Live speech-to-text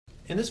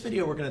In this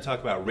video, we're going to talk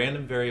about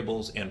random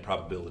variables and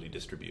probability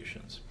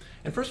distributions.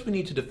 And first, we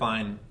need to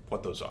define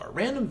what those are.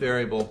 Random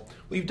variable,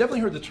 well, you've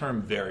definitely heard the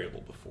term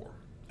variable before.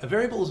 A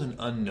variable is an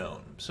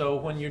unknown. So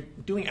when you're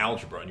doing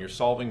algebra and you're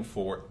solving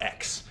for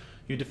x,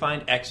 you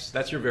define x,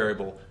 that's your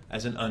variable,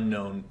 as an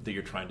unknown that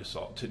you're trying to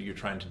solve, you're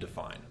trying to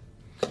define.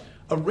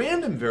 A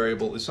random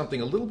variable is something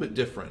a little bit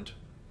different.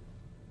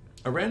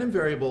 A random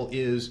variable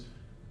is,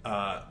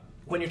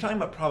 when you're talking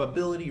about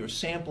probability or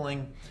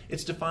sampling,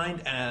 it's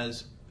defined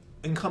as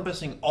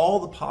encompassing all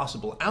the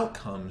possible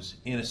outcomes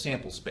in a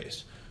sample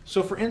space.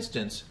 So for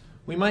instance,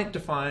 we might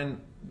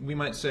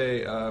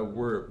say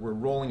we're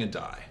rolling a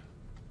die.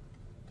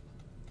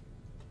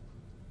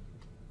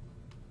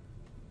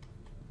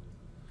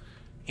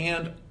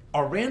 And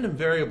our random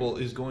variable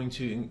is going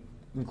to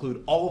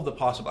include all of the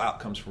possible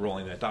outcomes for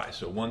rolling that die.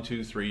 So 1,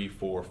 2, 3,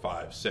 4,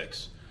 5,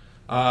 6.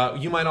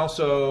 You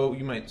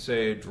might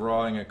say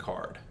drawing a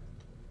card.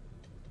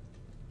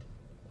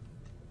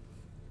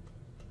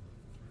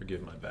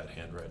 Forgive my bad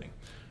handwriting.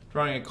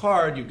 Drawing a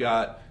card, you've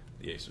got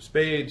the ace of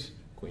spades,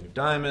 queen of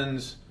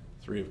diamonds,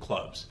 three of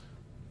clubs.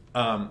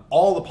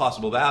 All the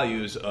possible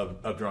values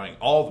of drawing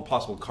all the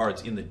possible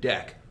cards in the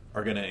deck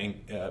are going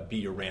to be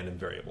your random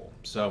variable.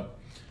 So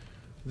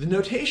the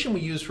notation we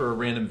use for a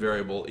random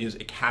variable is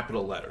a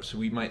capital letter. So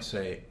we might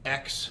say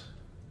x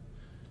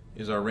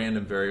is our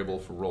random variable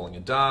for rolling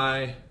a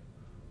die,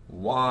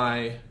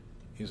 y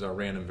is our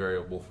random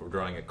variable for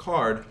drawing a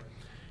card,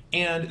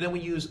 and then we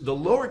use the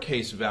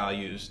lowercase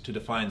values to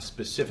define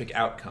specific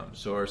outcomes.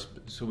 So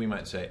we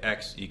might say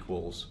x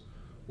equals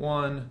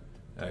 1,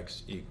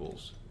 x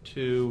equals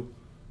 2,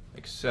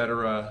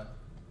 etc.,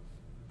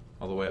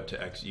 all the way up to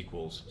x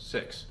equals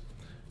 6.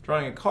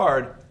 Drawing a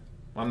card,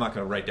 well, I'm not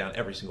going to write down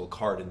every single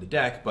card in the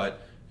deck, but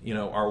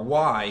our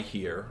y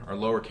here, our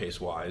lowercase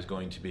y, is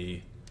going to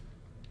be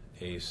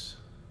ace,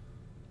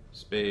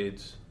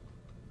 spades,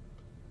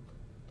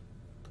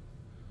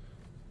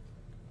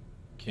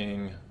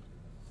 king.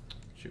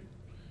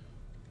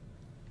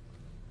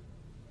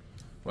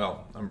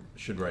 Well, I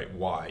should write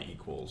y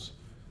equals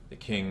the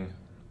king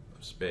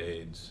of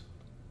spades,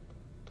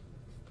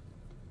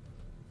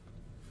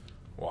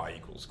 y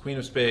equals queen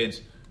of spades,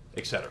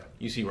 etc.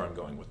 You see where I'm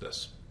going with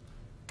this.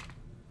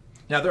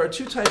 Now, there are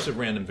two types of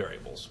random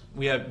variables.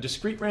 We have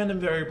discrete random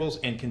variables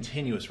and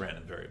continuous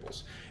random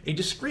variables. A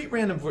discrete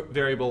random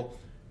variable,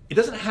 it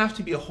doesn't have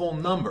to be a whole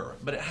number,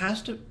 but it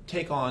has to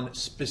take on a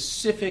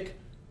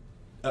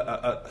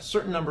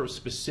certain number of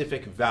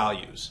specific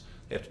values.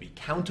 They have to be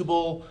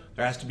countable.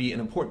 There has to be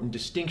an important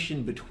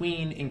distinction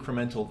between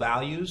incremental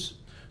values.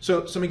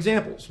 So some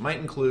examples might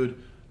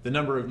include the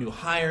number of new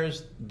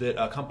hires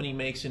that a company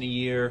makes in a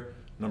year,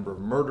 number of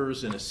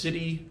murders in a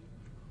city,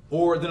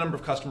 or the number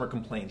of customer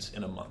complaints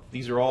in a month.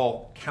 These are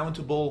all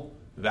countable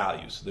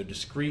values. They're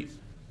discrete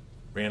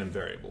random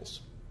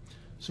variables.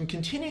 Some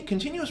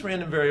continuous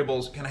random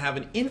variables can have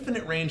an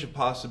infinite range of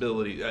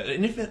possibilities,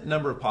 an infinite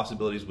number of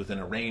possibilities within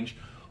a range.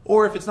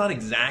 Or if it's not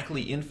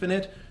exactly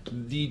infinite,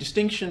 the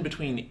distinction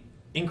between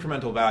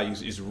incremental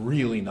values is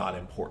really not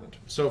important.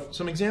 So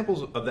some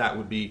examples of that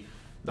would be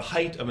the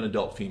height of an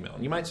adult female.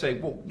 And you might say,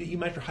 well, you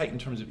measure height in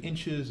terms of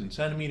inches and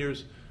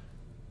centimeters.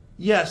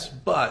 Yes,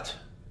 but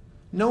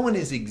no one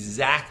is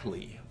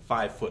exactly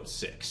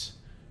 5'6".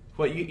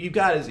 What you've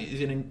got is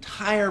an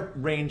entire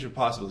range of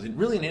possibilities,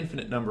 really an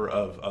infinite number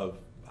of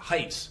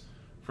heights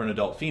for an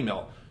adult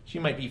female. She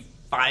might be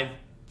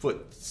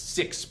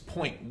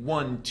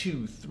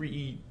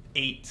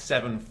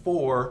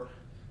 5'6.123.874"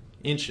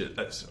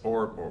 inches,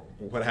 or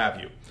what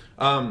have you.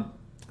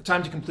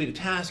 Time to complete a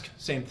task,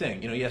 same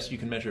thing. Yes, you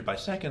can measure it by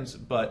seconds,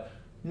 but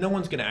no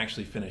one's going to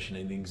actually finish in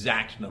an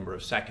exact number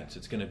of seconds.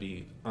 It's going to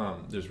be,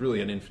 there's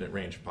really an infinite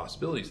range of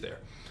possibilities there.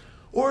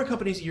 Or a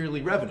company's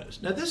yearly revenues.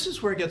 Now, this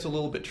is where it gets a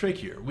little bit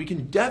trickier. We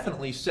can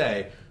definitely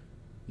say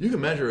you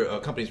can measure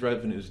a company's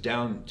revenues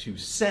down to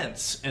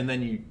cents, and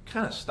then you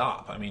kind of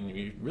stop. I mean,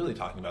 you're really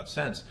talking about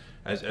cents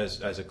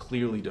as a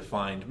clearly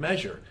defined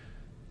measure.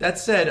 That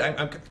said,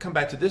 I come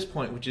back to this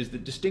point, which is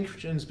that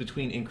distinctions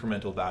between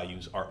incremental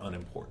values are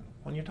unimportant.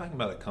 When you're talking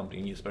about a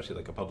company, especially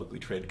like a publicly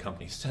traded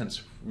company,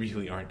 cents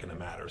really aren't going to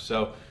matter.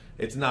 So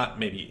it's not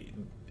maybe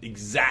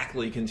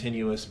exactly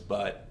continuous,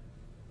 but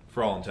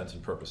for all intents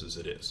and purposes,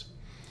 it is.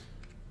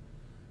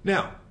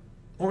 Now,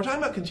 when we're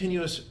talking about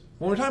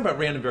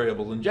random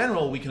variables in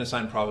general, we can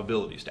assign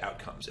probabilities to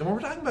outcomes. And when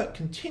we're talking about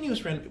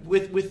continuous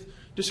with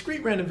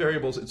discrete random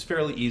variables, it's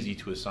fairly easy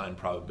to assign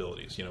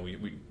probabilities.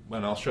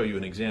 And I'll show you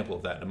an example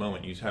of that in a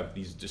moment. You have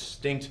these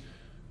distinct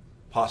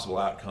possible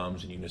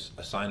outcomes, and you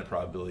assign a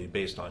probability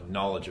based on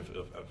knowledge of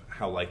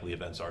how likely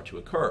events are to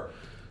occur.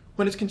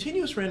 When it's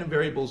continuous random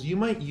variables, you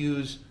might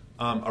use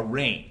a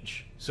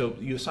range. So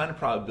you assign a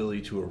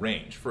probability to a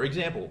range. For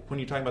example, when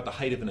you're talking about the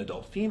height of an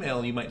adult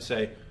female, you might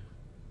say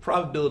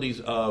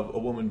probabilities of a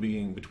woman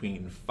being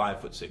between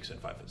 5'6"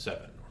 and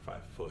 5'7",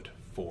 or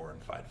 5'4"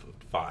 and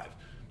 5'5".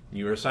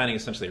 You're assigning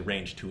essentially a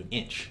range to an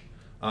inch.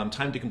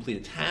 Time to complete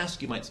a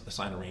task, you might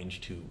assign a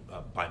range to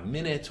by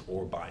minute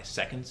or by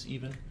seconds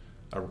even.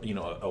 A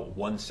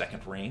 1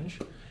 second range.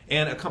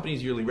 And a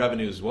company's yearly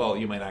revenue as well,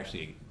 you might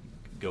actually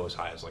go as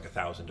high as like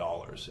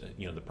 $1,000.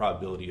 You know, the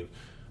probability of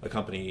a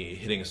company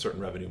hitting a certain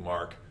revenue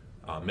mark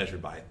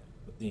measured by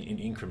in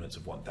increments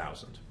of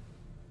 1,000.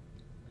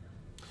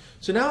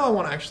 So now I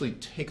want to actually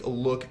take a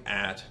look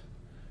at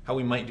how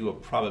we might do a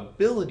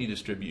probability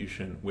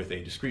distribution with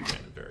a discrete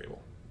random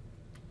variable.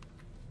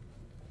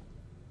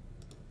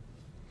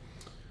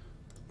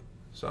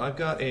 So I've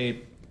got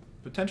a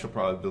potential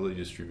probability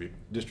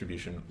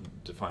distribution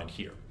defined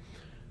here.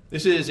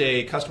 This is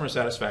a customer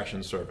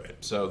satisfaction survey.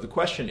 So the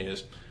question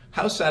is,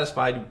 how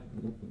satisfied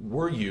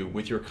were you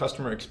with your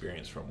customer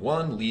experience from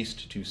 1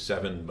 least to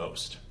 7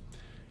 most?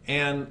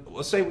 And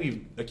let's say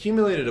we've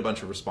accumulated a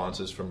bunch of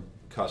responses from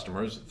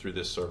customers through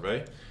this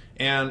survey,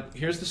 and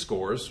here's the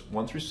scores,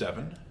 1 through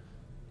 7,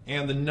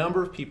 and the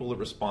number of people that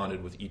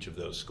responded with each of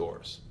those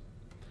scores.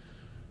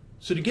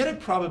 So to get a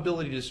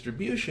probability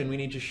distribution, we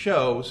need to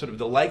show sort of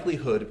the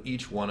likelihood of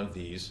each one of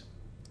these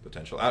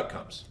potential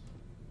outcomes.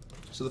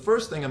 So the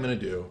first thing I'm going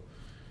to do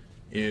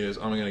is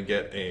I'm going to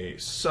get a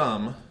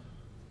sum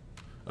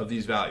of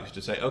these values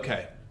to say,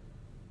 okay,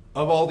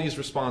 of all these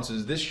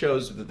responses, this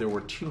shows that there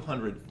were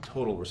 200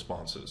 total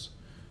responses.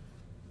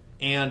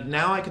 And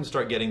now I can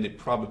start getting the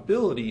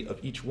probability of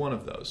each one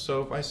of those.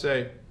 So if I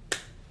say,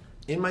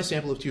 in my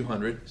sample of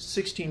 200,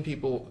 16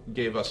 people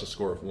gave us a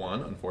score of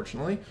 1,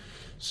 unfortunately.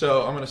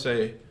 So I'm going to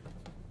say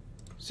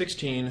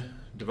 16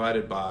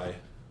 divided by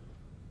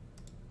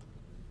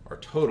our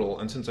total.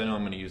 And since I know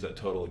I'm going to use that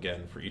total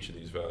again for each of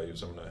these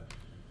values, I'm going to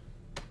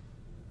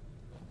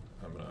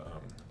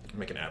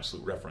make an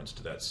absolute reference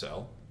to that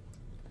cell.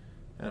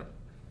 And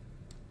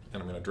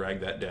I'm going to drag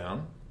that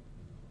down.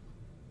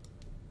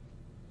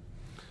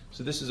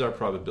 So this is our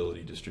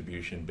probability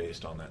distribution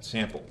based on that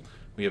sample.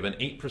 We have an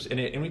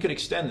 8%, and we could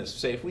extend this.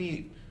 Say if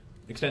we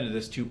extended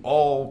this to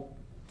all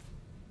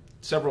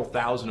several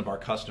thousand of our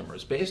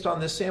customers, based on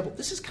this sample,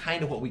 this is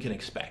kind of what we can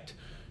expect.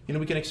 You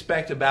know, we can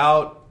expect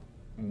about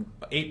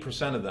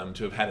 8% of them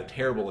to have had a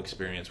terrible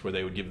experience where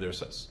they would give their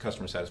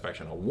customer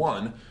satisfaction a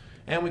 1,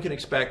 and we can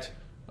expect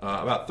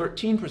about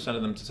 13%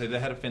 of them to say they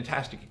had a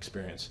fantastic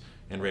experience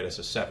and rate us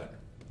a 7.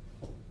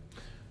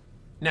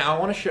 Now I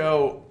want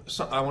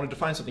to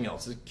define something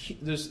else.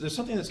 There's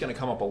something that's going to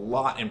come up a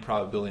lot in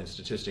probability and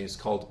statistics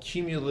called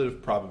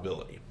cumulative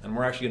probability, and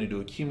we're actually going to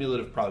do a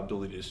cumulative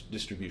probability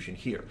distribution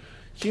here.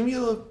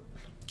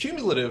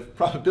 Cumulative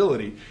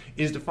probability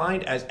is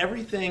defined as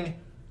everything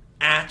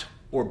at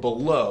or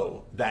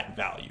below that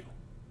value.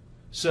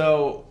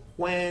 So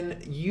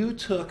when you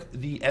took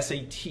the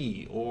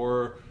SAT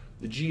or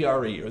the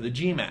GRE or the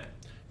GMAT,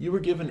 you were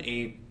given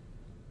a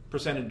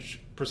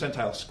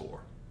percentile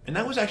score. And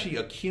that was actually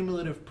a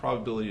cumulative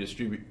probability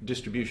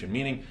distribution,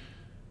 meaning,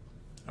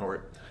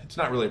 or it's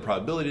not really a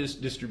probability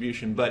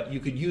distribution, but you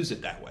could use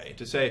it that way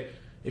to say,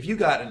 if you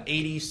got an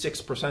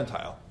 86th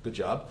percentile, good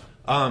job,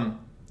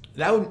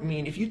 that would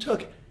mean if you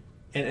took,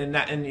 and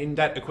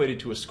that equated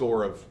to a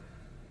score of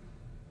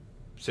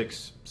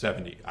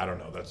 670, I don't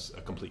know, that's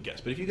a complete guess,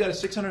 but if you got a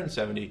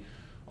 670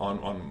 on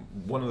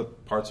one of the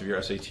parts of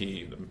your SAT,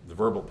 the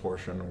verbal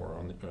portion, or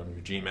on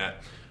your GMAT,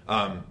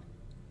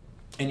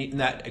 and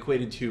that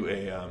equated to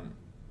a,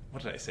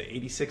 what did I say,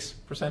 86th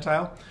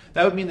percentile?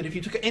 That would mean that if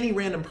you took any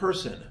random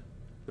person,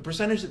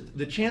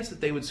 the chance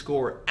that they would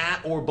score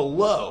at or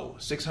below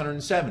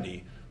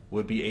 670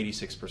 would be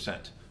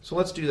 86%. So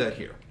let's do that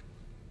here.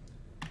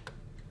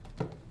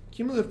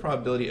 Cumulative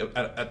probability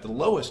at the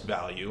lowest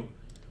value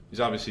is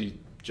obviously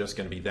just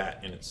going to be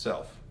that in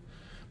itself.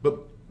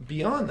 But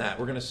beyond that,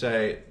 we're going to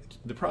say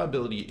the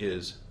probability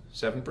is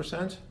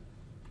 7%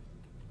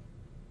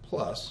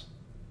 plus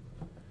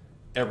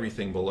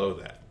everything below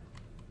that.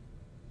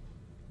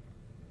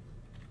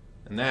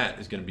 And that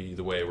is going to be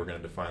the way we're going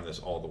to define this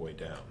all the way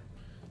down.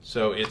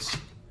 So it's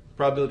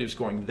probability of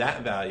scoring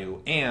that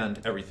value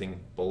and everything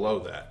below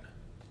that.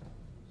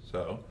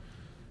 So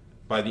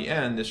by the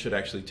end, this should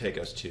actually take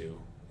us to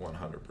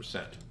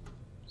 100%.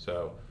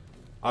 So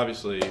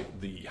obviously,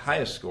 the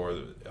highest score,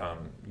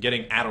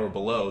 getting at or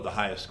below the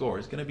highest score,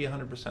 is going to be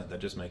 100%. That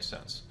just makes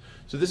sense.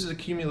 So this is a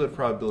cumulative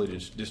probability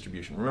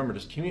distribution. Remember,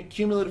 just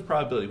cumulative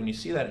probability, when you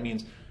see that, it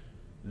means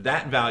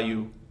that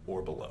value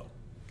or below.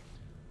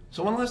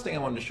 So one last thing I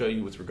wanted to show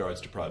you with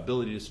regards to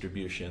probability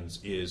distributions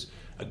is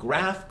a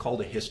graph called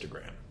a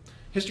histogram.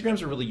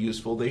 Histograms are really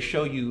useful. They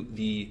show you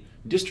the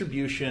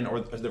distribution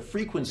or the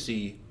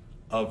frequency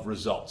of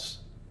results.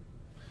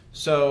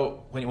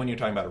 So when you're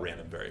talking about a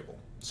random variable.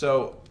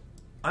 So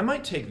I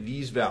might take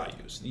these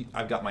values.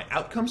 I've got my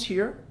outcomes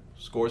here,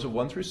 scores of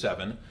 1 through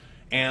 7,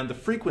 and the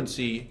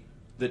frequency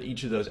that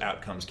each of those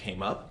outcomes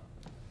came up.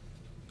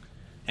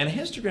 And a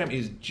histogram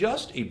is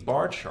just a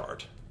bar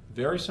chart,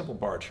 very simple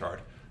bar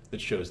chart,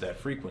 that shows that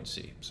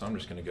frequency. So I'm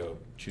just going to go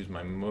choose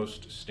my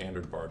most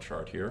standard bar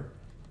chart here.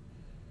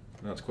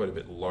 Now it's quite a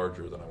bit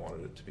larger than I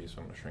wanted it to be, so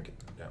I'm going to shrink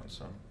it down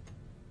some.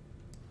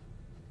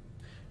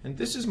 And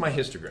this is my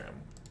histogram.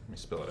 Let me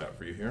spell it out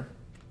for you here.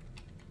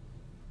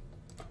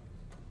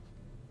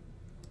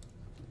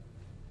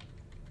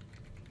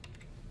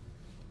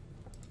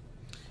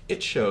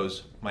 It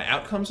shows my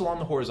outcomes along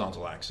the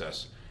horizontal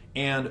axis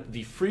and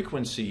the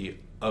frequency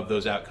of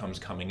those outcomes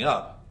coming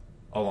up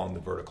along the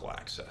vertical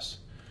axis.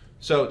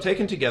 So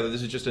taken together,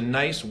 this is just a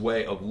nice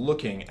way of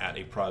looking at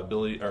a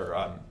probability or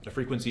a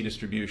frequency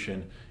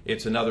distribution.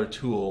 It's another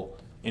tool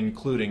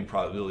including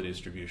probability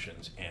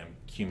distributions and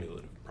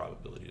cumulative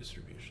probability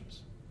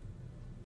distributions.